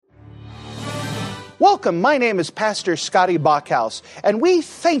Welcome, my name is Pastor Scotty Bachhaus, and we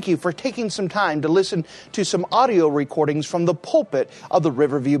thank you for taking some time to listen to some audio recordings from the pulpit of the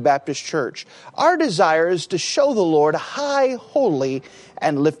Riverview Baptist Church. Our desire is to show the Lord high, holy,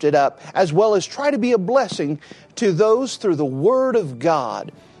 and lifted up, as well as try to be a blessing to those through the Word of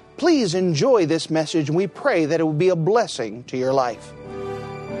God. Please enjoy this message, and we pray that it will be a blessing to your life.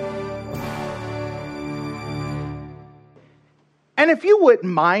 And if you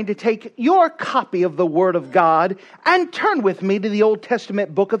wouldn't mind to take your copy of the Word of God and turn with me to the Old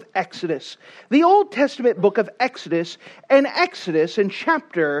Testament book of Exodus. The Old Testament book of Exodus in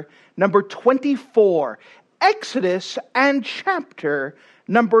chapter number 24. Exodus and chapter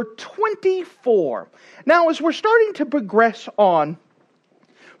number 24. Now, as we're starting to progress on,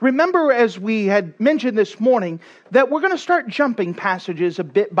 remember, as we had mentioned this morning, that we're going to start jumping passages a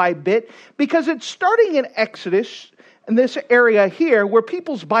bit by bit, because it's starting in Exodus, in this area here, where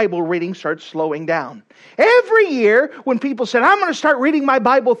people's Bible reading starts slowing down. Every year, when people said, I'm going to start reading my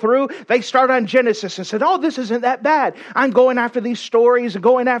Bible through, they start on Genesis and said, oh, this isn't that bad. I'm going after these stories and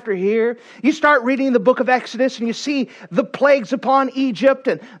going after here. You start reading the book of Exodus and you see the plagues upon Egypt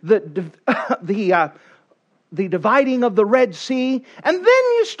and the dividing of the Red Sea. And then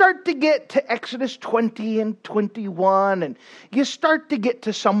you start to get to Exodus 20 and 21, and you start to get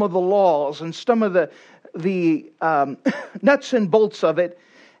to some of the laws and some of the nuts and bolts of it.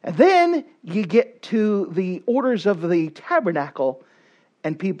 And then you get to the orders of the tabernacle,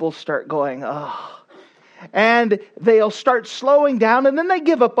 and people start going, oh. And they'll start slowing down, and then they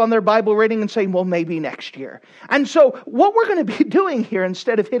give up on their Bible reading and say, well, maybe next year. And so what we're going to be doing here,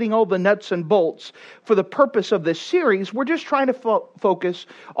 instead of hitting all the nuts and bolts for the purpose of this series, we're just trying to focus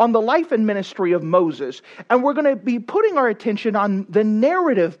on the life and ministry of Moses. And we're going to be putting our attention on the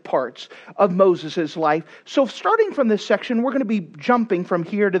narrative parts of Moses' life. So starting from this section, we're going to be jumping from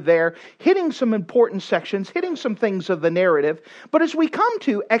here to there, hitting some important sections, hitting some things of the narrative. But as we come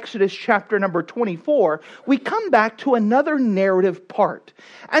to Exodus chapter number 24, we come back to another narrative part.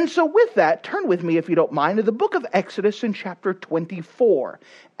 And so with that, turn with me, if you don't mind, to the book of Exodus in chapter 24.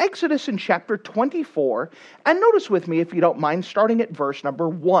 Exodus in chapter 24, and notice with me, if you don't mind, starting at verse number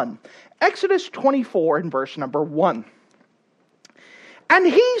 1. Exodus 24 and verse number 1. And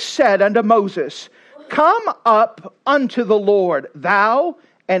he said unto Moses, Come up unto the Lord, thou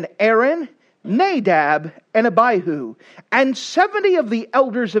and Aaron, Nadab and Abihu, and 70 of the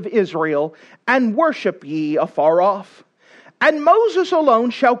elders of Israel, and worship ye afar off. And Moses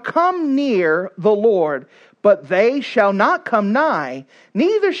alone shall come near the Lord, but they shall not come nigh,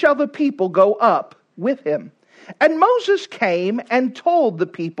 neither shall the people go up with him. And Moses came and told the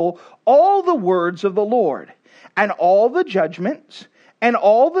people all the words of the Lord, and all the judgments. And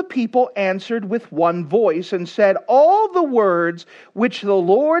all the people answered with one voice, and said, All the words which the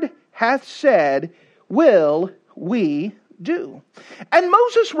Lord hath said, will we do. And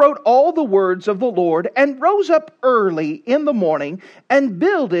Moses wrote all the words of the Lord, and rose up early in the morning, and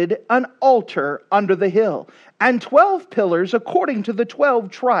builded an altar under the hill, and 12 pillars according to the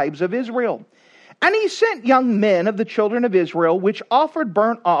 12 tribes of Israel. And he sent young men of the children of Israel, which offered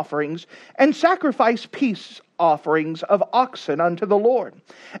burnt offerings, and sacrificed peace offerings of oxen unto the Lord.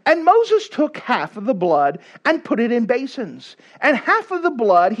 And Moses took half of the blood, and put it in basins, and half of the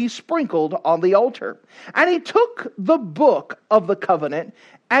blood he sprinkled on the altar. And he took the book of the covenant,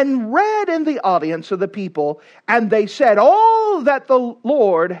 and read in the audience of the people, and they said, All that the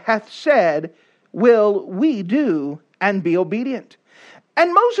Lord hath said will we do, and be obedient.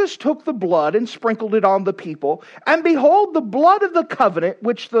 And Moses took the blood and sprinkled it on the people. And behold, the blood of the covenant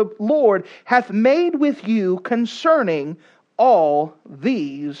which the Lord hath made with you concerning all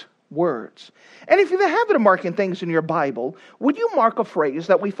these words. And if you have the habit of marking things in your Bible, would you mark a phrase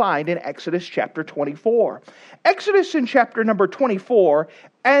that we find in Exodus chapter 24? Exodus in chapter number 24,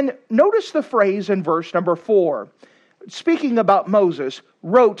 and notice the phrase in verse number 4. Speaking about Moses,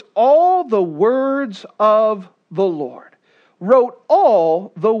 wrote all the words of the Lord. Wrote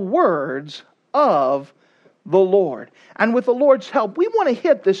all the words of the Lord. And with the Lord's help, we want to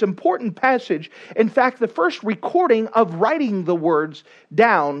hit this important passage. In fact, the first recording of writing the words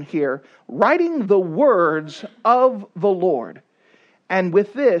down here, writing the words of the Lord. And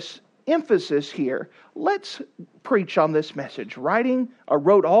with this emphasis here, let's preach on this message.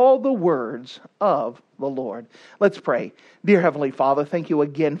 Wrote all the words of the Lord. Let's pray. Dear Heavenly Father, thank you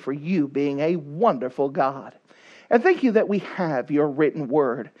again for you being a wonderful God. And thank you that we have your written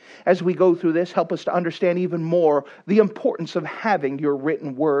word. As we go through this, help us to understand even more the importance of having your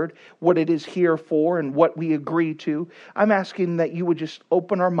written word, what it is here for, and what we agree to. I'm asking that you would just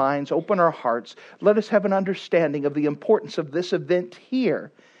open our minds, open our hearts. Let us have an understanding of the importance of this event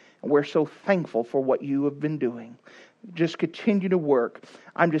here. And we're so thankful for what you have been doing. Just continue to work.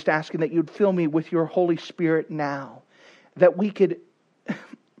 I'm just asking that you'd fill me with your Holy Spirit now, that we could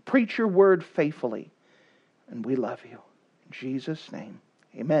preach your word faithfully. And we love you. In Jesus' name,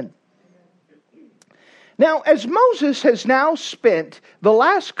 amen. Now, as Moses has now spent the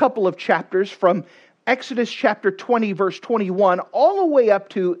last couple of chapters from Exodus chapter 20, verse 21, all the way up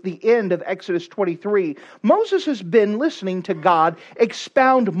to the end of Exodus 23, Moses has been listening to God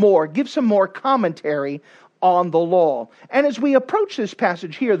expound more, give some more commentary on the law. And as we approach this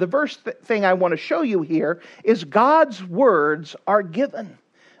passage here, the thing I want to show you here is God's words are given.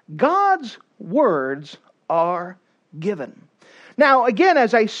 God's words are given. Now, again,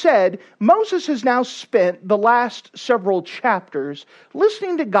 as I said, Moses has now spent the last several chapters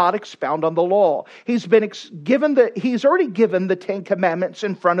listening to God expound on the law. He's already given the Ten Commandments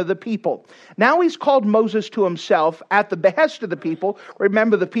in front of the people. Now he's called Moses to himself at the behest of the people.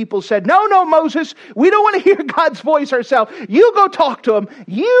 Remember, the people said, no, Moses, we don't want to hear God's voice ourselves. You go talk to him.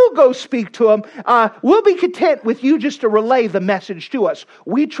 You go speak to him. We'll be content with you just to relay the message to us.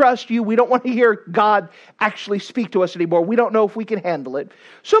 We trust you. We don't want to hear God actually speak to us anymore. We don't know if we can handle it.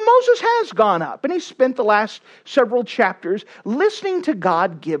 So Moses has gone up and he spent the last several chapters listening to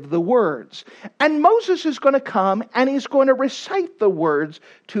God give the words. And Moses is going to come and he's going to recite the words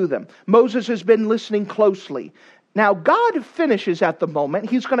to them. Moses has been listening closely. Now God finishes at the moment.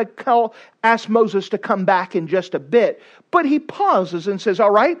 He's going to ask Moses to come back in just a bit. But he pauses and says,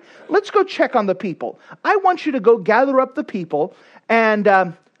 all right, let's go check on the people. I want you to go gather up the people and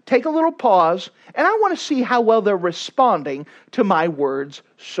take a little pause, and I want to see how well they're responding to my words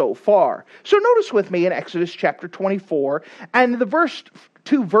so far. So notice with me in Exodus chapter 24, and the first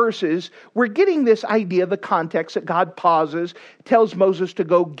two verses, we're getting this idea, the context that God pauses, tells Moses to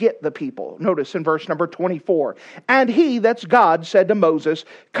go get the people. Notice in verse number 24, and he, that's God, said to Moses,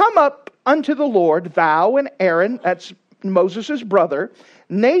 come up unto the Lord, thou and Aaron, that's Moses' brother,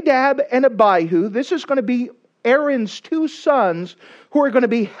 Nadab and Abihu. This is going to be Aaron's two sons who are going to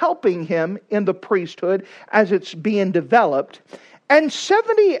be helping him in the priesthood as it's being developed, and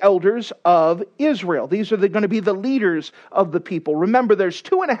 70 elders of Israel. These are going to be the leaders of the people. Remember, there's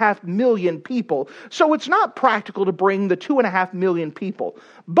 2.5 million people, so it's not practical to bring the 2.5 million people,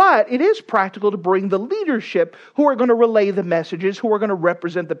 but it is practical to bring the leadership who are going to relay the messages, who are going to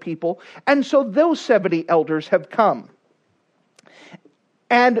represent the people, and so those 70 elders have come.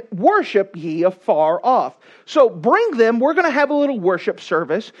 And worship ye afar off. So bring them. We're going to have a little worship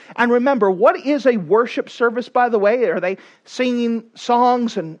service. And remember, what is a worship service, by the way? Are they singing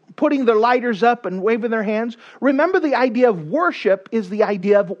songs and putting their lighters up and waving their hands? Remember, the idea of worship is the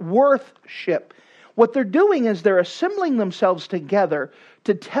idea of worthship. What they're doing is they're assembling themselves together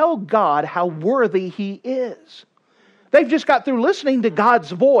to tell God how worthy He is. They've just got through listening to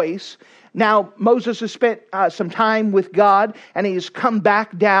God's voice. Now, Moses has spent some time with God, and he's come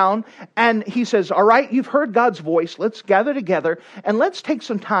back down, and he says, all right, you've heard God's voice. Let's gather together, and let's take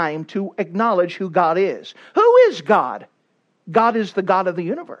some time to acknowledge who God is. Who is God? God is the God of the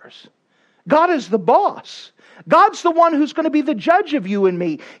universe. God is the boss. God's the one who's going to be the judge of you and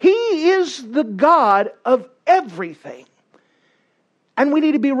me. He is the God of everything. And we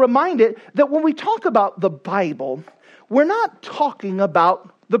need to be reminded that when we talk about the Bible, we're not talking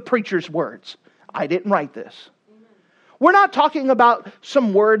about the preacher's words. I didn't write this. We're not talking about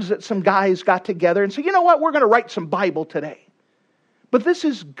some words that some guys got together and said, you know what, we're going to write some Bible today. But this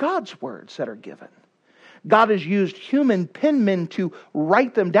is God's words that are given. God has used human penmen to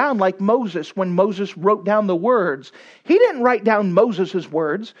write them down, like Moses. When Moses wrote down the words, he didn't write down Moses'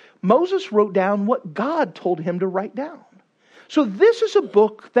 words. Moses wrote down what God told him to write down. So this is a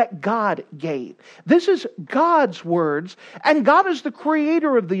book that God gave. This is God's words, and God is the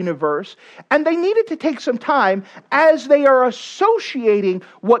creator of the universe, and they needed to take some time as they are associating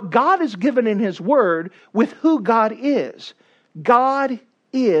what God has given in His Word with who God is. God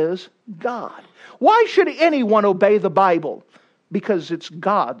is God. Why should anyone obey the Bible? Because it's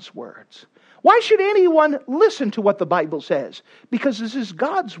God's words. Why should anyone listen to what the Bible says? Because this is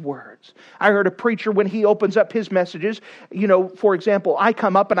God's words. I heard a preacher when he opens up his messages, for example, I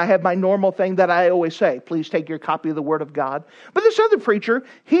come up and I have my normal thing that I always say, please take your copy of the Word of God. But this other preacher,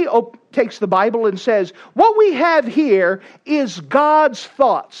 he takes the Bible and says, what we have here is God's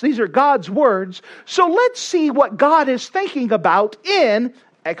thoughts. These are God's words. So let's see what God is thinking about in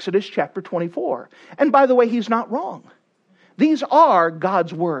Exodus chapter 24. And by the way, he's not wrong. These are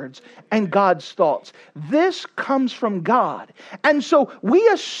God's words and God's thoughts. This comes from God. And so we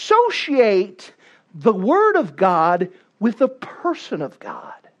associate the Word of God with the person of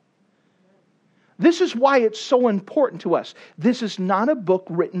God. This is why it's so important to us. This is not a book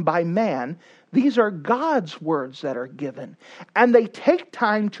written by man. These are God's words that are given. And they take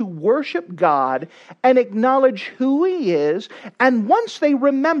time to worship God and acknowledge who He is. And once they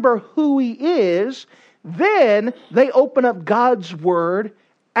remember who He is, then they open up God's Word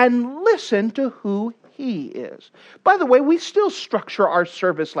and listen to who He is. By the way, we still structure our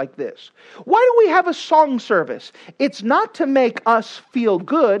service like this. Why do we have a song service? It's not to make us feel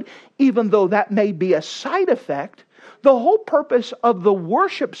good, even though that may be a side effect. The whole purpose of the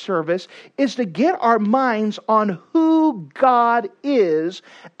worship service is to get our minds on who God is.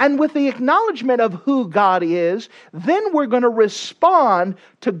 And with the acknowledgement of who God is, then we're going to respond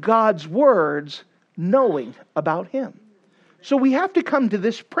to God's words, knowing about Him. So we have to come to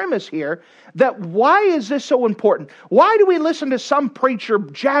this premise here that why is this so important? Why do we listen to some preacher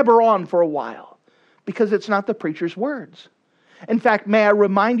jabber on for a while? Because it's not the preacher's words. In fact, may I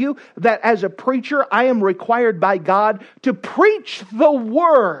remind you that as a preacher, I am required by God to preach the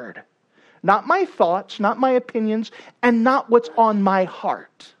Word. Not my thoughts, not my opinions, and not what's on my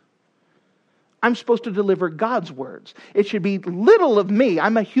heart. I'm supposed to deliver God's words. It should be little of me.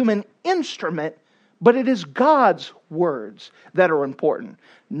 I'm a human instrument, but it is God's words that are important,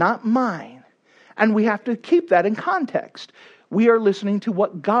 not mine. And we have to keep that in context. We are listening to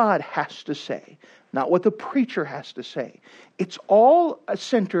what God has to say, not what the preacher has to say. It's all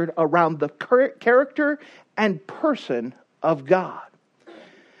centered around the character and person of God.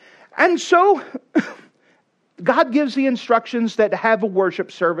 And so, God gives the instructions that have a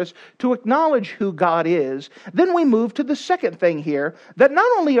worship service to acknowledge who God is. Then we move to the second thing here, that not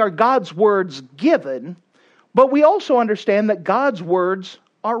only are God's words given, but we also understand that God's words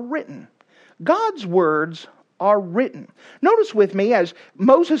are written. God's words are written. Notice with me, as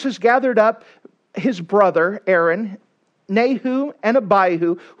Moses has gathered up his brother Aaron, Nahu and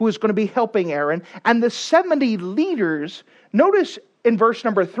Abihu, who is going to be helping Aaron, and the 70 leaders. Notice in verse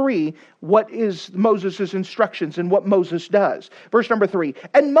number 3 what is Moses' instructions and what Moses does. Verse number 3,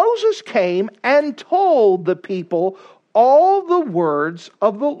 and Moses came and told the people all the words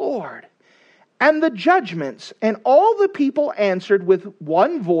of the Lord and the judgments. And all the people answered with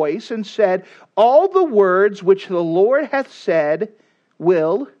one voice and said, all the words which the Lord hath said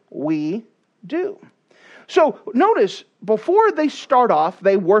will we do. So notice, before they start off,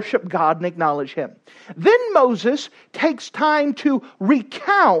 they worship God and acknowledge Him. Then Moses takes time to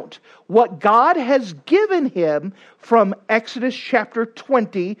recount what God has given him from Exodus chapter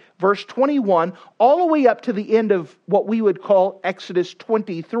 20, verse 21, all the way up to the end of what we would call Exodus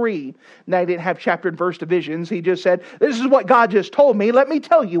 23. Now, he didn't have chapter and verse divisions. He just said, this is what God just told me. Let me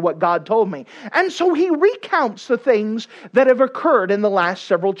tell you what God told me. And so he recounts the things that have occurred in the last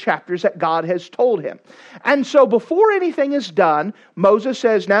several chapters that God has told him. And so before anything is done, Moses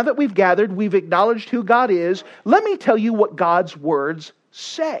says, now that we've gathered, we've acknowledged who God is, let me tell you what God's words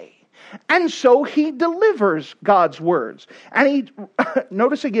say. And so he delivers God's words. And he,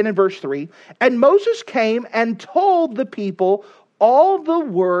 notice again in verse 3, and Moses came and told the people all the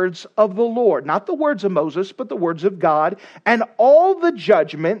words of the Lord. Not the words of Moses, but the words of God, and all the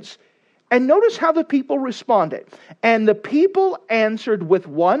judgments. And notice how the people responded. And the people answered with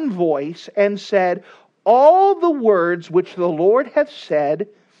one voice and said, all the words which the Lord hath said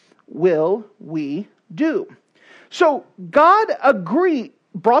will we do. So God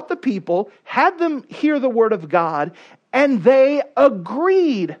brought the people, had them hear the word of God, and they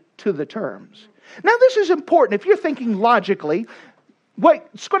agreed to the terms. Now this is important. If you're thinking logically,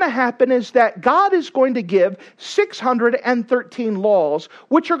 what's going to happen is that God is going to give 613 laws,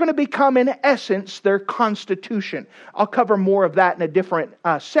 which are going to become, in essence, their constitution. I'll cover more of that in a different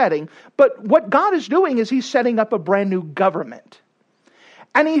setting. But what God is doing is He's setting up a brand new government.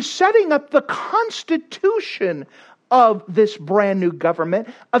 And He's setting up the constitution of this brand new government,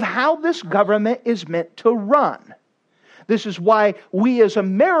 of how this government is meant to run. This is why we as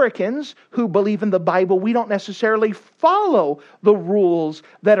Americans who believe in the Bible, we don't necessarily follow the rules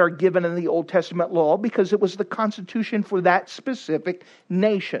that are given in the Old Testament law, because it was the constitution for that specific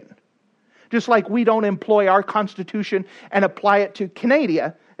nation. Just like we don't employ our constitution and apply it to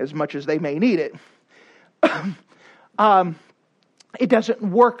Canada, as much as they may need it. It doesn't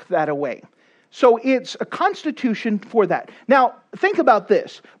work that way. So it's a constitution for that. Now, think about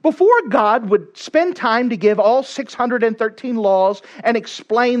this. Before God would spend time to give all 613 laws and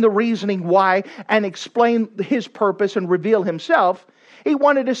explain the reasoning why and explain His purpose and reveal Himself, He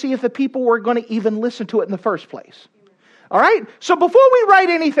wanted to see if the people were going to even listen to it in the first place. All right? So before we write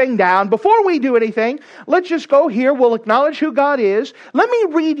anything down, before we do anything, let's just go here. We'll acknowledge who God is. Let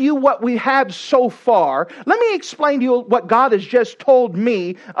me read you what we have so far. Let me explain to you what God has just told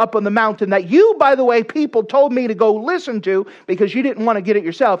me up on the mountain that you, by the way, people told me to go listen to because you didn't want to get it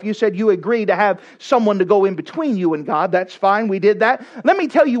yourself. You said you agreed to have someone to go in between you and God. That's fine. We did that. Let me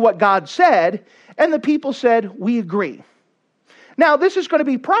tell you what God said. And the people said, we agree. Now, this is going to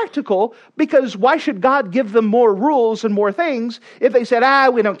be practical because why should God give them more rules and more things if they said,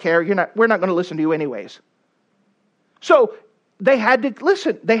 we don't care, we're not going to listen to you anyways. So they had to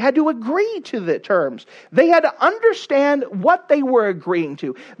listen. They had to agree to the terms. They had to understand what they were agreeing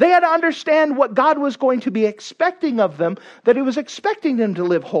to. They had to understand what God was going to be expecting of them, that He was expecting them to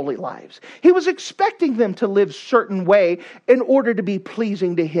live holy lives. He was expecting them to live a certain way in order to be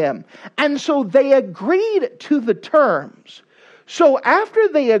pleasing to Him. And so they agreed to the terms. So after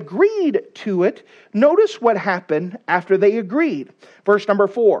they agreed to it, notice what happened after they agreed. Verse number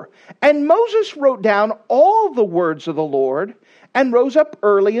 4. And Moses wrote down all the words of the Lord and rose up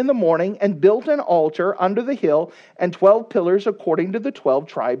early in the morning and built an altar under the hill and 12 pillars according to the 12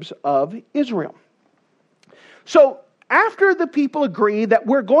 tribes of Israel. So after the people agreed that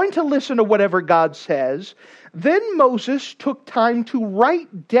we're going to listen to whatever God says, then Moses took time to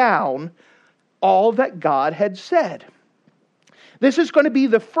write down all that God had said. This is going to be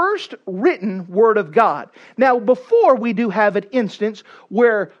the first written word of God. Now, before we do have an instance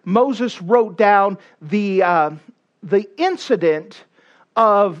where Moses wrote down the incident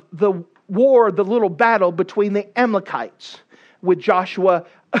of the war, the little battle between the Amalekites, with Joshua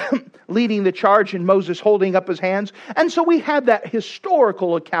leading the charge and Moses holding up his hands. And so we have that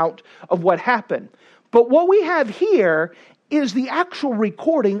historical account of what happened. But what we have here is the actual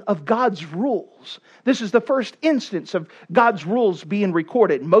recording of God's rules. This is the first instance of God's rules being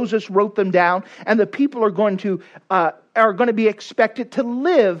recorded. Moses wrote them down, and the people are going to be expected to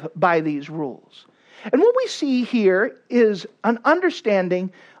live by these rules. And what we see here is an understanding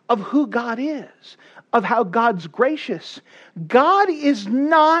of who God is, of how God's gracious. God is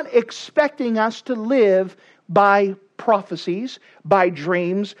not expecting us to live by prophecies, by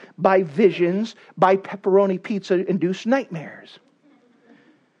dreams, by visions, by pepperoni pizza-induced nightmares.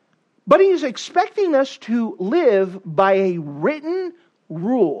 But He's expecting us to live by a written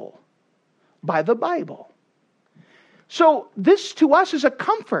rule, by the Bible. So this to us is a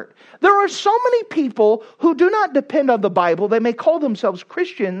comfort. There are so many people who do not depend on the Bible. They may call themselves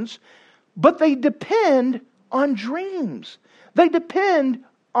Christians, but they depend on dreams. They depend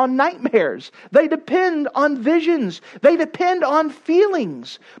on nightmares. They depend on visions. They depend on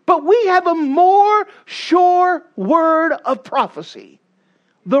feelings. But we have a more sure word of prophecy,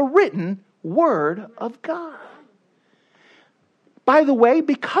 the written word of God. By the way,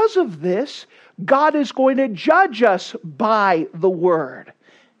 because of this, God is going to judge us by the word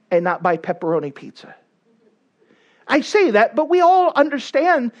and not by pepperoni pizza. I say that, but we all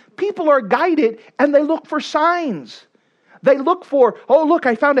understand people are guided and they look for signs. They look for, look,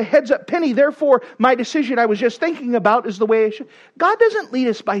 I found a heads-up penny, therefore my decision I was just thinking about is the way I should. God doesn't lead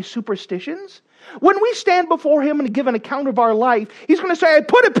us by superstitions. When we stand before Him and give an account of our life, He's going to say, I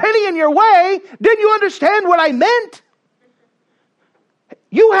put a penny in your way. Did you understand what I meant?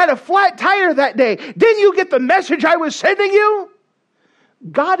 You had a flat tire that day. Didn't you get the message I was sending you?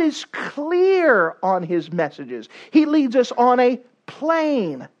 God is clear on His messages. He leads us on a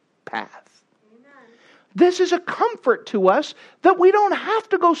plain path. This is a comfort to us that we don't have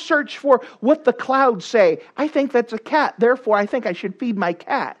to go search for what the clouds say. I think that's a cat, therefore I think I should feed my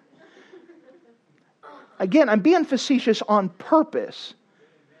cat. Again, I'm being facetious on purpose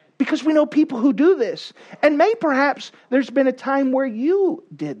because we know people who do this. And perhaps there's been a time where you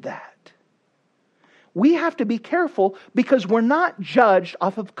did that. We have to be careful because we're not judged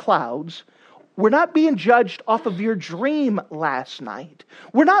off of clouds. We're not being judged off of your dream last night.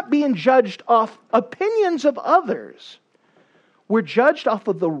 We're not being judged off opinions of others. We're judged off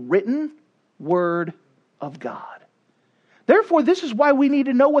of the written word of God. Therefore, this is why we need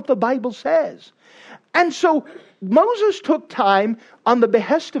to know what the Bible says. And so Moses took time on the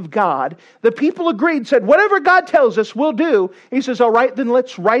behest of God. The people agreed, said, whatever God tells us, we'll do. He says, all right, then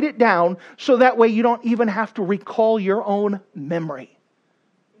let's write it down so that way you don't even have to recall your own memory.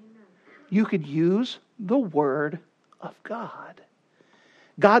 You could use the Word of God.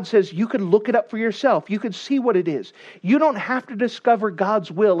 God says you can look it up for yourself. You can see what it is. You don't have to discover God's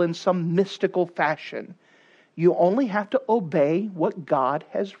will in some mystical fashion. You only have to obey what God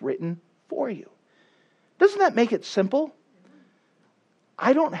has written for you. Doesn't that make it simple?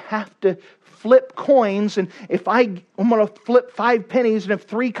 I don't have to flip coins, and if I'm going to flip 5 pennies, and if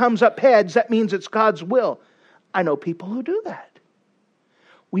 3 comes up heads, that means it's God's will. I know people who do that.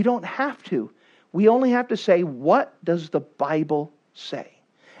 We don't have to. We only have to say, what does the Bible say?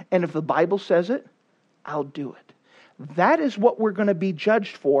 And if the Bible says it, I'll do it. That is what we're going to be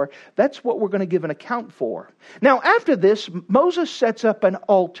judged for. That's what we're going to give an account for. Now, after this, Moses sets up an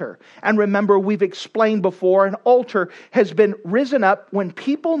altar. And remember, we've explained before, an altar has been risen up when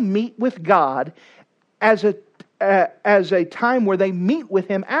people meet with God as a time where they meet with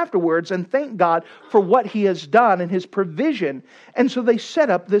Him afterwards and thank God for what He has done and His provision. And so they set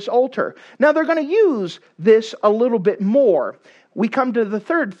up this altar. Now, they're going to use this a little bit more. We come to the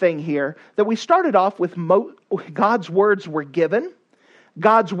third thing here, that we started off with God's words were given,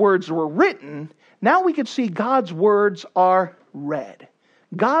 God's words were written. Now we can see God's words are read.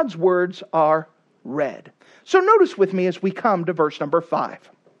 God's words are read. So notice with me as we come to verse number 5.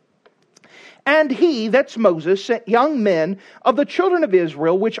 And he, that's Moses, sent young men of the children of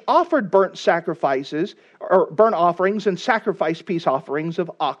Israel, which offered burnt sacrifices, or burnt offerings, and sacrificed peace offerings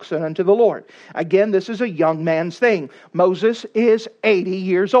of oxen unto the Lord. Again, this is a young man's thing. Moses is 80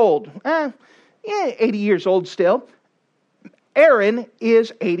 years old. 80 years old still. Aaron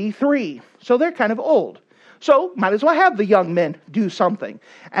is 83. So they're kind of old. So might as well have the young men do something.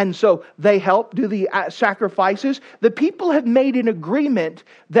 And so they help do the sacrifices. The people have made an agreement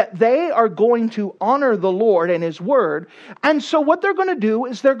that they are going to honor the Lord and His word. And so what they're going to do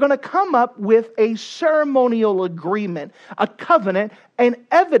is they're going to come up with a ceremonial agreement, a covenant, and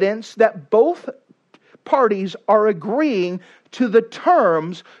evidence that both parties are agreeing to the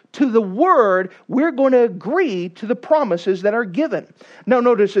terms, to the word. We're going to agree to the promises that are given. Now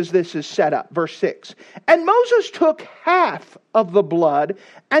notice as this is set up, verse 6. And Moses took half of the blood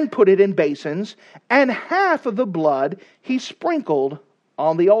and put it in basins, and half of the blood he sprinkled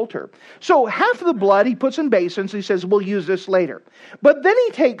on the altar. So half of the blood he puts in basins. He says, we'll use this later. But then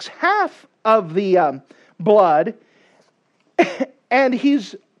he takes half of the blood and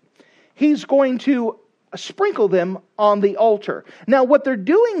he's going to sprinkle them on the altar. Now, what they're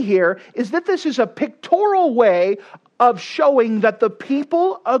doing here is that this is a pictorial way of showing that the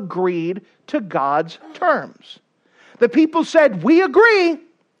people agreed to God's terms. The people said, we agree.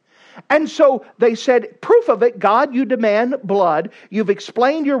 And so they said, proof of it, God, you demand blood. You've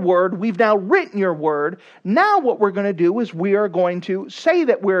explained your word. We've now written your word. Now what we're going to do is we are going to say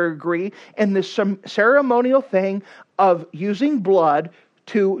that we agree in this ceremonial thing of using blood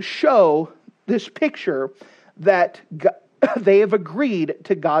to show this picture that they have agreed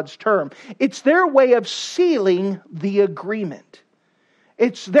to God's term. It's their way of sealing the agreement.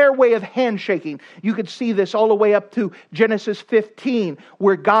 It's their way of handshaking. You could see this all the way up to Genesis 15,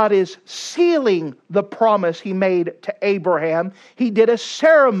 where God is sealing the promise He made to Abraham. He did a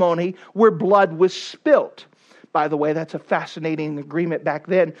ceremony where blood was spilt. By the way, that's a fascinating agreement back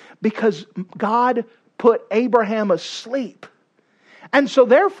then, because God put Abraham asleep. And so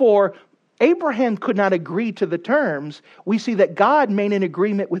therefore, Abraham could not agree to the terms. We see that God made an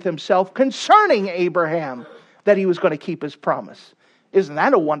agreement with Himself concerning Abraham that He was going to keep His promise. Isn't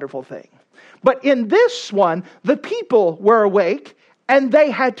that a wonderful thing? But in this one, the people were awake and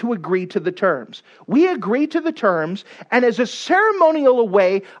they had to agree to the terms. We agree to the terms, and as a ceremonial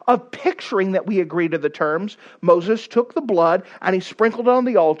way of picturing that we agree to the terms, Moses took the blood and he sprinkled it on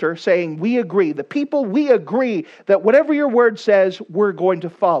the altar, saying, we agree. The people, we agree that whatever your word says, we're going to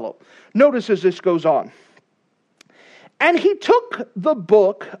follow. Notice as this goes on. And he took the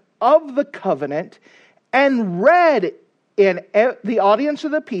book of the covenant and read in the audience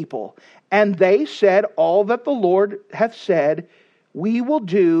of the people, and they said, all that the Lord hath said, we will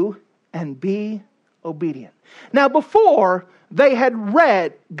do and be obedient. Now before, they had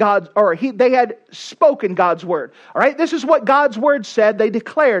read God's, they had spoken God's word. All right, this is what God's word said. They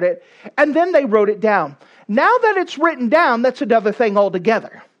declared it, and then they wrote it down. Now that it's written down, that's another thing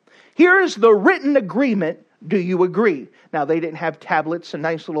altogether. Here is the written agreement. Do you agree? Now, they didn't have tablets and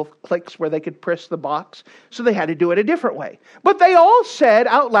nice little clicks where they could press the box, so they had to do it a different way. But they all said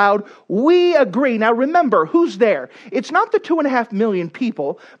out loud, we agree. Now, remember, who's there? It's not the 2.5 million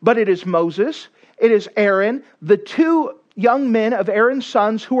people, but it is Moses, it is Aaron, the two young men of Aaron's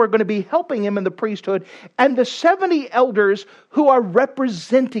sons who are going to be helping him in the priesthood, and the 70 elders who are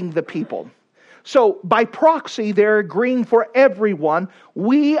representing the people. So by proxy, they're agreeing for everyone.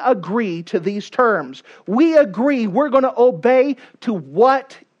 We agree to these terms. We agree we're going to obey to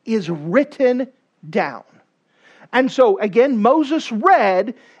what is written down. And so again, Moses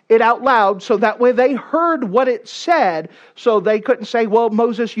read it out loud so that way they heard what it said, so they couldn't say, well,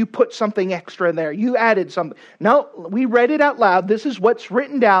 Moses, you put something extra in there. You added something. No, we read it out loud. This is what's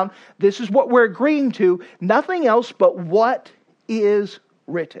written down. This is what we're agreeing to. Nothing else but what is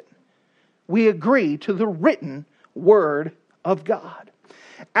written. we agree to the written word of God.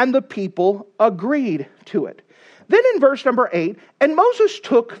 And the people agreed to it. Then in verse number 8, and Moses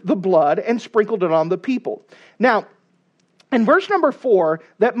took the blood and sprinkled it on the people. Now, in verse number 4,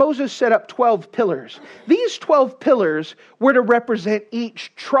 that Moses set up 12 pillars. These 12 pillars were to represent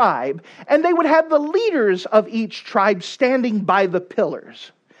each tribe, and they would have the leaders of each tribe standing by the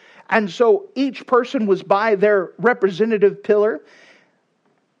pillars. And so each person was by their representative pillar.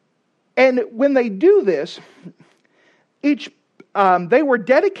 And when they do this, they were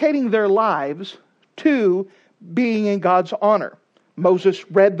dedicating their lives to being in God's honor. Moses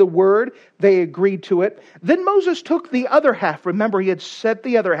read the word, they agreed to it. Then Moses took the other half, remember he had set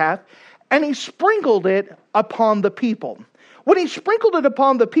the other half, and he sprinkled it upon the people. When he sprinkled it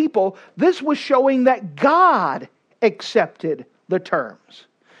upon the people, this was showing that God accepted the terms.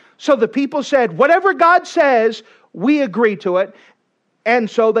 So the people said, whatever God says, we agree to it. And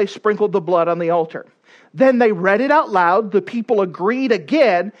so they sprinkled the blood on the altar. Then they read it out loud, the people agreed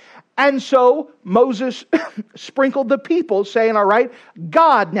again, and so Moses sprinkled the people, saying, all right,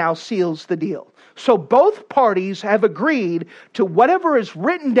 God now seals the deal. So both parties have agreed to whatever is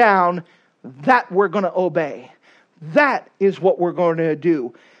written down, that we're going to obey. That is what we're going to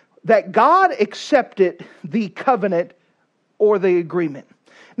do. That God accepted the covenant or the agreement.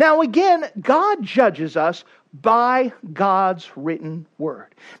 Now again, God judges us by God's written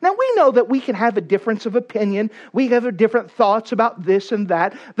word. Now we know that we can have a difference of opinion. We have different thoughts about this and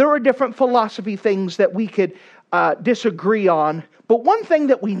that. There are different philosophy things that we could disagree on. But one thing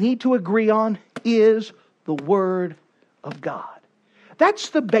that we need to agree on is the word of God.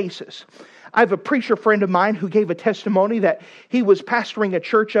 That's the basis. I have a preacher friend of mine who gave a testimony that he was pastoring a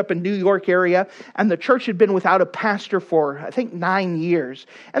church up in New York area, and the church had been without a pastor for, I think, 9 years.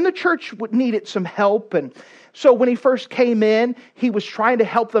 And the church needed some help, and so when he first came in, he was trying to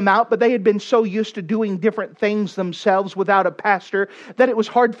help them out, but they had been so used to doing different things themselves without a pastor that it was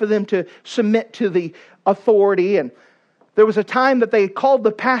hard for them to submit to the authority. And there was a time that they called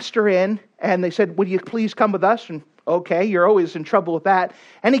the pastor in, and they said, would you please come with us? And okay, you're always in trouble with that.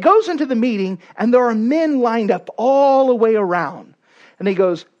 And he goes into the meeting, and there are men lined up all the way around. And he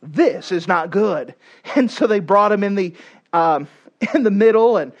goes, this is not good. And so they brought him in the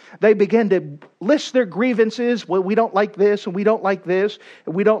middle, and they began to list their grievances. Well, we don't like this, and we don't like this,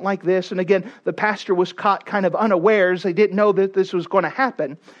 and we don't like this. And again, the pastor was caught kind of unawares. They didn't know that this was going to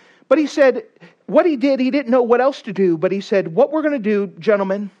happen. But he said, what he did, he didn't know what else to do. But he said, what we're going to do,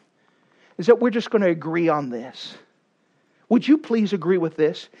 gentlemen, is that we're just going to agree on this. Would you please agree with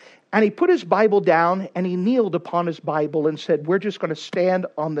this? And he put his Bible down, and he kneeled upon his Bible and said, we're just going to stand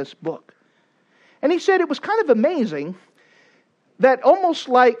on this book. And he said it was kind of amazing that almost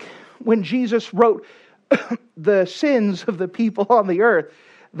like when Jesus wrote the sins of the people on the earth,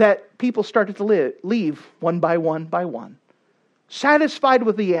 that people started to leave one by one by one. Satisfied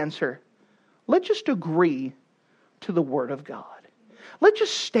with the answer, let's just agree to the Word of God. Let's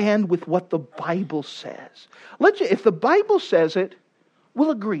just stand with what the Bible says. If the Bible says it, we'll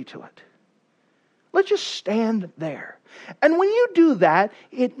agree to it. Let's just stand there. And when you do that,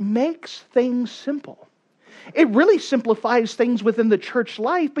 it makes things simple. It really simplifies things within the church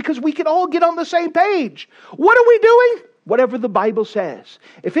life because we can all get on the same page. What are we doing? Whatever the Bible says.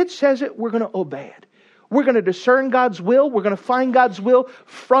 If it says it, we're going to obey it. We're going to discern God's will. We're going to find God's will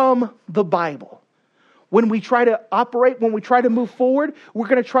from the Bible. When we try to operate, when we try to move forward, we're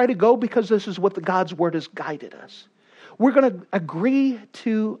going to try to go because this is what God's Word has guided us. We're going to agree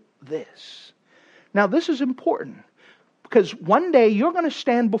to this. Now, this is important because one day you're going to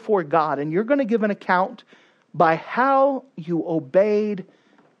stand before God and you're going to give an account by how you obeyed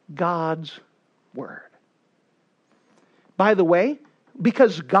God's Word. By the way,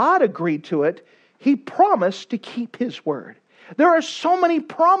 because God agreed to it, He promised to keep His word. There are so many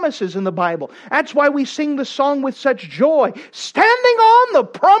promises in the Bible. That's why we sing the song with such joy, standing on the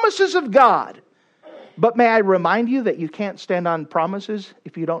promises of God. But may I remind you that you can't stand on promises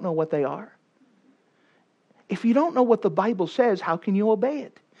if you don't know what they are? If you don't know what the Bible says, how can you obey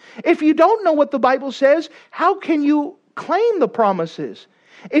it? If you don't know what the Bible says, how can you claim the promises?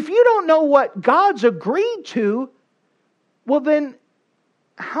 If you don't know what God's agreed to, well then,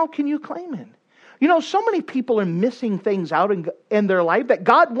 how can you claim it? You know, so many people are missing things out in their life that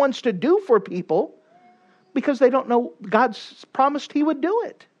God wants to do for people because they don't know God's promised He would do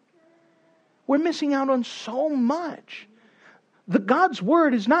it. We're missing out on so much. God's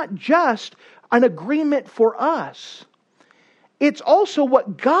Word is not just an agreement for us. It's also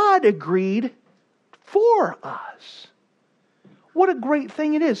what God agreed for us. What a great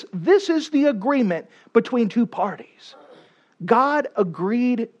thing it is. This is the agreement between two parties. God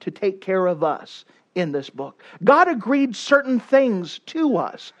agreed to take care of us in this book. God agreed certain things to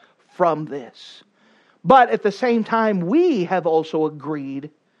us from this. But at the same time, we have also agreed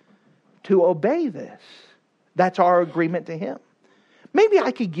to obey this. That's our agreement to Him. Maybe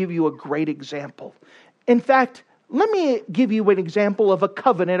I could give you a great example. In fact, let me give you an example of a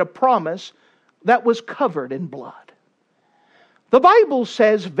covenant, a promise that was covered in blood. The Bible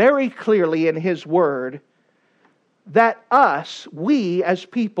says very clearly in His Word that we as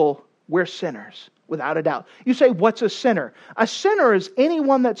people, we're sinners, without a doubt. You say, what's a sinner? A sinner is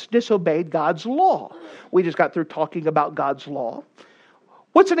anyone that's disobeyed God's law. We just got through talking about God's law.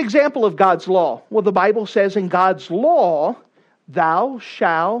 What's an example of God's law? Well, the Bible says in God's law, thou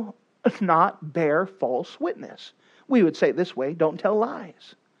shalt not bear false witness. We would say it this way, don't tell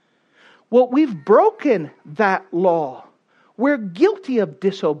lies. Well, we've broken that law. We're guilty of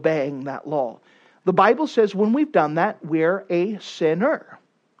disobeying that law. The Bible says when we've done that, we're a sinner.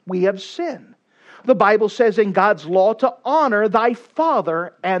 We have sinned. The Bible says in God's law to honor thy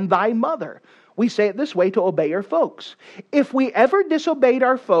father and thy mother. We say it this way, to obey your folks. If we ever disobeyed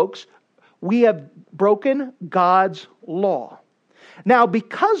our folks, we have broken God's law. Now,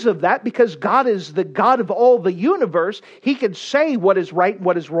 because of that, because God is the God of all the universe, He can say what is right and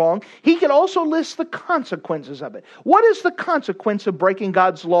what is wrong. He can also list the consequences of it. What is the consequence of breaking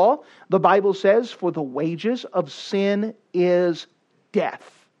God's law? The Bible says, for the wages of sin is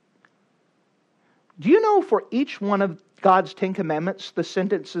death. Do you know for each one of God's 10 commandments, the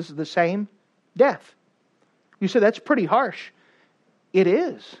sentence is the same? Death. You say, that's pretty harsh. It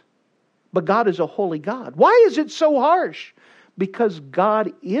is. But God is a holy God. Why is it so harsh? Because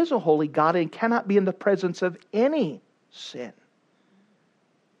God is a holy God and cannot be in the presence of any sin.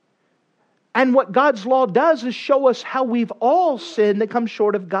 And what God's law does is show us how we've all sinned and come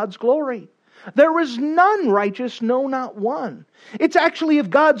short of God's glory. There is none righteous, no, not one. It's actually of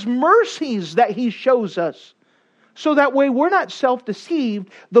God's mercies that He shows us. So that way we're not self-deceived.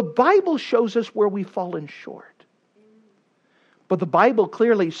 The Bible shows us where we've fallen short. But the Bible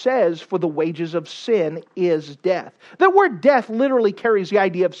clearly says, for the wages of sin is death. The word death literally carries the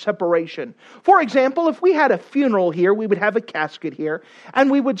idea of separation. For example, if we had a funeral here, we would have a casket here,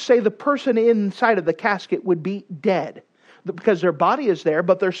 and we would say the person inside of the casket would be dead. Because their body is there,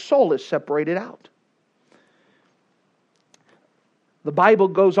 but their soul is separated out. The Bible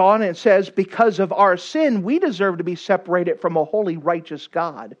goes on and says, because of our sin, we deserve to be separated from a holy, righteous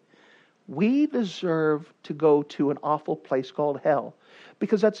God. We deserve to go to an awful place called hell,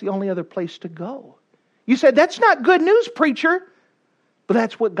 because that's the only other place to go. You said, that's not good news, preacher. But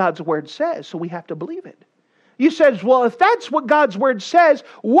that's what God's Word says, so we have to believe it. You said, well, if that's what God's Word says,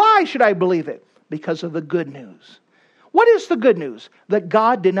 why should I believe it? Because of the good news. What is the good news? That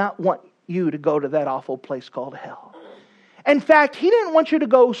God did not want you to go to that awful place called hell. In fact, He didn't want you to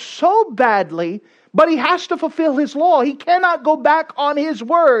go so badly, but He has to fulfill His law. He cannot go back on His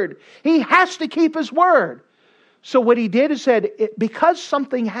word. He has to keep His word. So what He did is said, because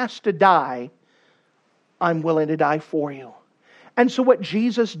something has to die, I'm willing to die for you. And so what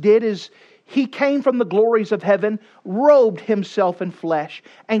Jesus did is, He came from the glories of heaven, robed Himself in flesh,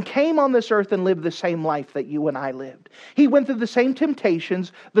 and came on this earth and lived the same life that you and I lived. He went through the same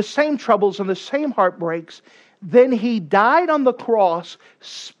temptations, the same troubles, and the same heartbreaks. Then He died on the cross,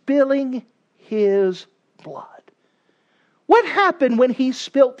 spilling His blood. What happened when He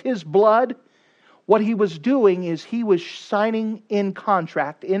spilt His blood? What He was doing is He was signing in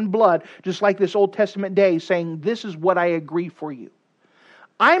contract, in blood, just like this Old Testament day, saying, this is what I agree for you.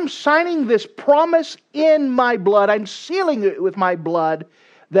 I'm signing this promise in my blood. I'm sealing it with my blood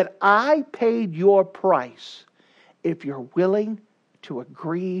that I paid your price if you're willing to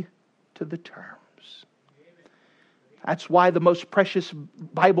agree to the terms. That's why the most precious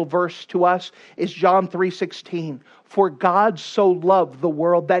Bible verse to us is John 3:16. For God so loved the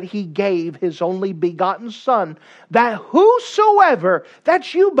world that He gave His only begotten Son, that whosoever,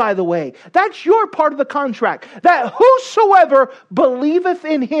 that's you by the way, that's your part of the contract, that whosoever believeth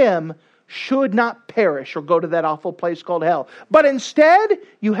in Him should not perish or go to that awful place called hell. But instead,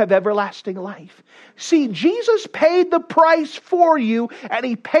 you have everlasting life. See, Jesus paid the price for you, and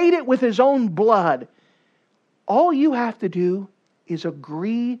He paid it with His own blood. All you have to do is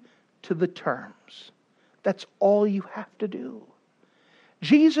agree to the terms. That's all you have to do.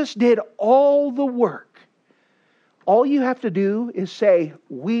 Jesus did all the work. All you have to do is say,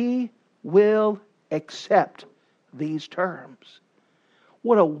 we will accept these terms.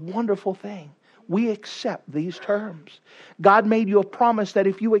 What a wonderful thing. We accept these terms. God made you a promise that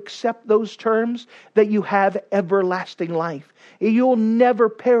if you accept those terms, that you have everlasting life. You'll never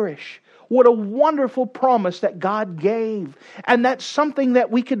perish. What a wonderful promise that God gave. And that's something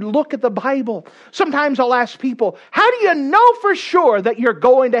that we could look at the Bible. Sometimes I'll ask people, how do you know for sure that you're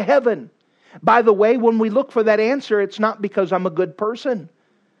going to heaven? By the way, when we look for that answer, it's not because I'm a good person.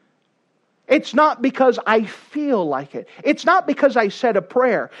 It's not because I feel like it. It's not because I said a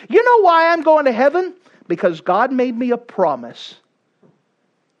prayer. You know why I'm going to heaven? Because God made me a promise.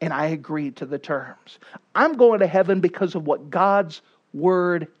 And I agreed to the terms. I'm going to heaven because of what God's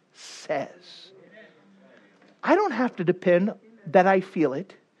Word says. I don't have to depend that I feel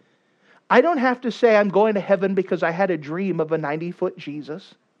it. I don't have to say I'm going to heaven because I had a dream of a 90-foot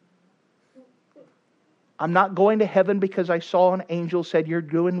Jesus. I'm not going to heaven because I saw an angel said you're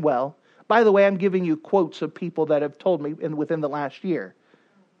doing well. By the way, I'm giving you quotes of people that have told me within the last year.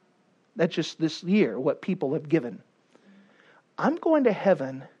 That's just this year, what people have given. I'm going to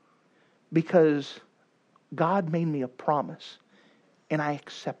heaven because God made me a promise, and I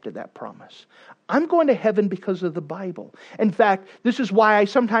accepted that promise. I'm going to heaven because of the Bible. In fact, this is why I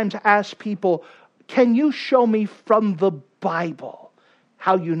sometimes ask people, can you show me from the Bible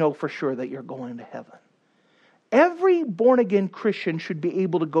how you know for sure that you're going to heaven? Every born-again Christian should be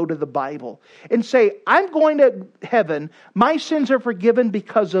able to go to the Bible and say, I'm going to heaven, my sins are forgiven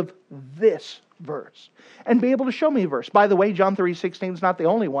because of this verse. And be able to show me a verse. By the way, John 3:16 is not the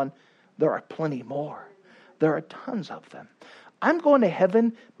only one. There are plenty more. There are tons of them. I'm going to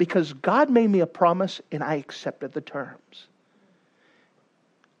heaven because God made me a promise and I accepted the terms.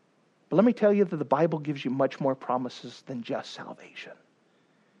 But let me tell you that the Bible gives you much more promises than just salvation.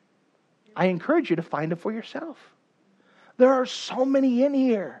 I encourage you to find it for yourself. There are so many in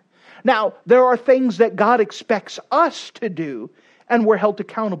here. Now, there are things that God expects us to do and we're held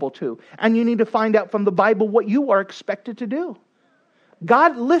accountable to. And you need to find out from the Bible what you are expected to do.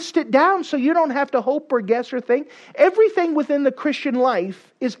 God lists it down so you don't have to hope or guess or think. Everything within the Christian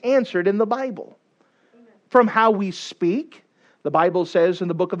life is answered in the Bible. From how we speak, the Bible says in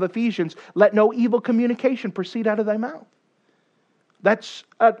the book of Ephesians, let no evil communication proceed out of thy mouth. That's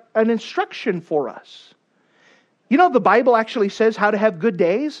an instruction for us. You know, the Bible actually says how to have good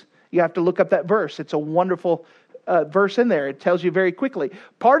days. You have to look up that verse. It's a wonderful verse in there. It tells you very quickly.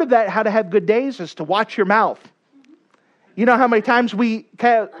 Part of that, how to have good days, is to watch your mouth. You know how many times we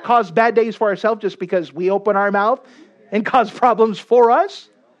cause bad days for ourselves just because we open our mouth and cause problems for us?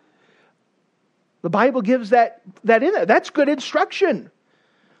 The Bible gives that in there. That's good instruction.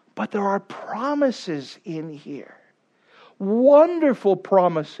 But there are promises in here. Wonderful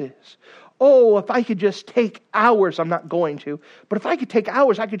promises. Oh, if I could just take hours, I'm not going to, but if I could take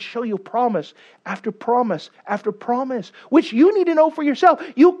hours, I could show you promise after promise after promise, which you need to know for yourself.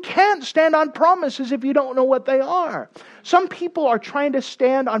 You can't stand on promises if you don't know what they are. Some people are trying to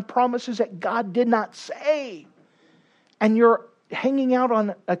stand on promises that God did not say, and you're hanging out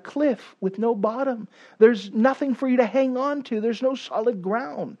on a cliff with no bottom. There's nothing for you to hang on to. There's no solid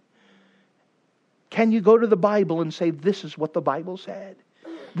ground. Can you go to the Bible and say, this is what the Bible said?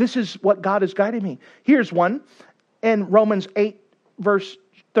 This is what God has guided me. Here's one in Romans 8, verse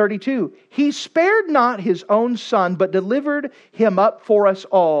 32. He spared not his own son, but delivered him up for us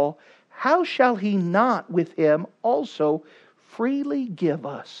all. How shall he not with him also freely give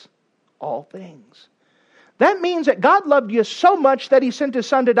us all things? That means that God loved you so much that he sent his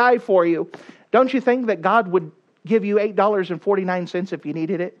son to die for you. Don't you think that God would give you $8.49 if you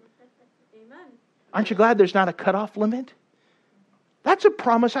needed it? Amen. Aren't you glad there's not a cutoff limit? That's a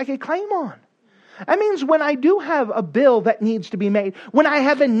promise I could claim on. That means when I do have a bill that needs to be made, when I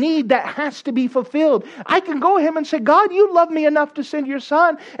have a need that has to be fulfilled, I can go to him and say, God, you love me enough to send your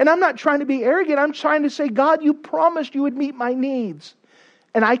son. And I'm not trying to be arrogant. I'm trying to say, God, you promised you would meet my needs.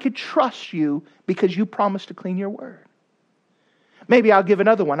 And I could trust you because you promised to clean your word. Maybe I'll give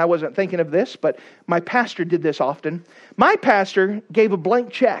another one. I wasn't thinking of this, but my pastor did this often. My pastor gave a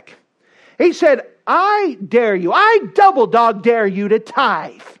blank check. He said, I dare you, I double dog dare you to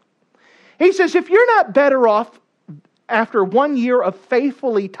tithe. He says, if you're not better off after 1 year of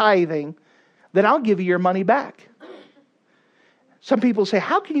faithfully tithing, then I'll give you your money back. Some people say,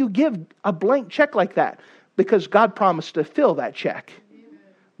 how can you give a blank check like that? Because God promised to fill that check.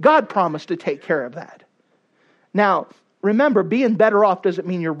 God promised to take care of that. Now, remember, being better off doesn't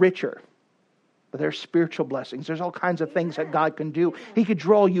mean you're richer. But there's spiritual blessings. There's all kinds of things that God can do. He could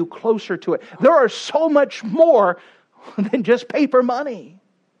draw you closer to it. There are so much more than just paper money.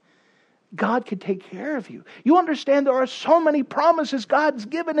 God could take care of you. You understand there are so many promises God's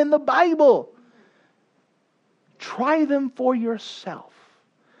given in the Bible. Try them for yourself.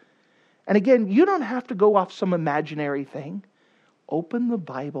 And again, you don't have to go off some imaginary thing. Open the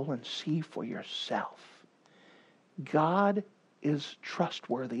Bible and see for yourself. God is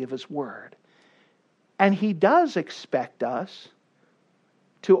trustworthy of His Word. And He does expect us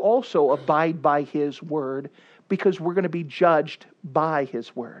to also abide by His Word, because we're going to be judged by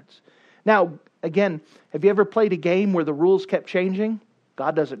His words. Now, again, have you ever played a game where the rules kept changing?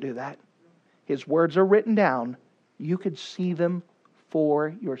 God doesn't do that. His words are written down. You could see them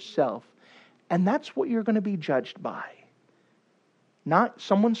for yourself. And that's what you're going to be judged by. Not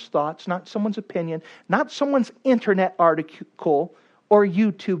someone's thoughts, not someone's opinion, not someone's internet article or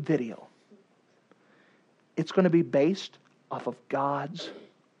YouTube video. It's going to be based off of God's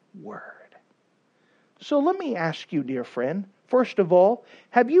Word. So let me ask you, dear friend, first of all,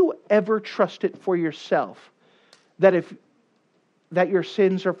 have you ever trusted for yourself that your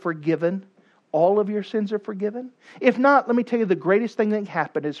sins are forgiven? All of your sins are forgiven? If not, let me tell you, the greatest thing that can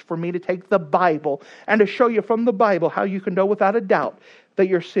happen is for me to take the Bible and to show you from the Bible how you can know without a doubt that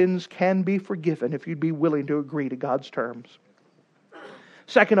your sins can be forgiven if you'd be willing to agree to God's terms.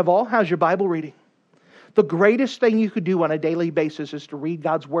 Second of all, how's your Bible reading? The greatest thing you could do on a daily basis is to read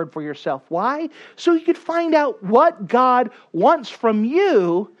God's Word for yourself. Why? So you could find out what God wants from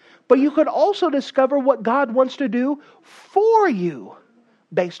you, but you could also discover what God wants to do for you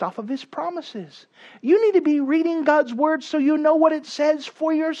based off of His promises. You need to be reading God's Word so you know what it says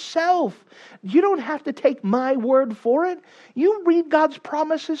for yourself. You don't have to take my word for it. You read God's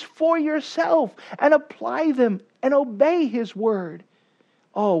promises for yourself and apply them and obey His Word.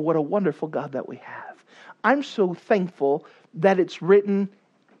 Oh, what a wonderful God that we have. I'm so thankful that it's written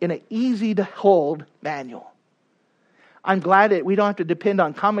in an easy-to-hold manual. I'm glad that we don't have to depend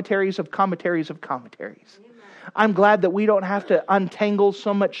on commentaries of commentaries of commentaries. I'm glad that we don't have to untangle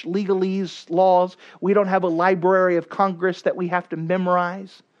so much legalese laws. We don't have a Library of Congress that we have to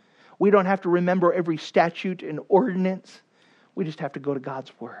memorize. We don't have to remember every statute and ordinance. We just have to go to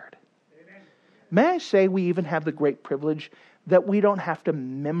God's Word. Amen. May I say we even have the great privilege that we don't have to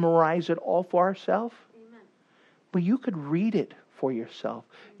memorize it all for ourselves. But you could read it for yourself.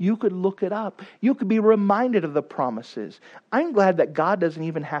 You could look it up. You could be reminded of the promises. I'm glad that God doesn't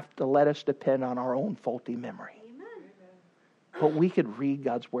even have to let us depend on our own faulty memory. Amen. But we could read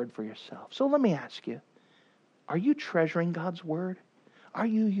God's Word for yourself. So let me ask you, are you treasuring God's Word? Are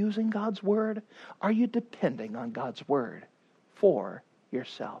you using God's Word? Are you depending on God's Word for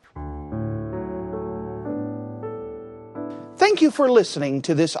yourself? Thank you for listening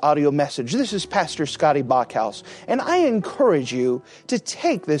to this audio message. This is Pastor Scotty Bachhaus, and I encourage you to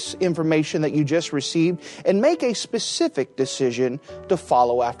take this information that you just received and make a specific decision to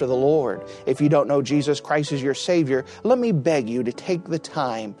follow after the Lord. If you don't know Jesus Christ as your Savior, let me beg you to take the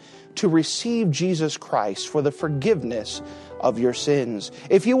time to receive Jesus Christ for the forgiveness of your sins.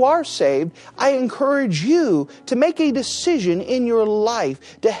 If you are saved, I encourage you to make a decision in your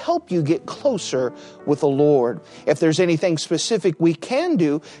life to help you get closer with the Lord. If there's anything specific we can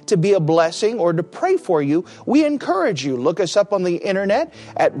do to be a blessing or to pray for you, we encourage you. Look us up on the internet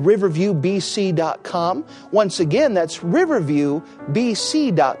at riverviewbc.com. Once again, that's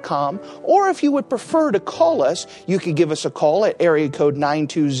riverviewbc.com. Or if you would prefer to call us, you could give us a call at area code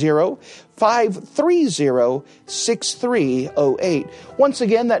 920-530-6308. Once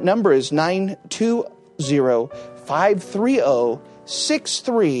again, that number is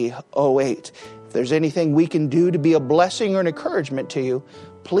 920-530-6308. If there's anything we can do to be a blessing or an encouragement to you,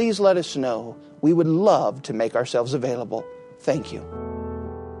 please let us know. We would love to make ourselves available. Thank you.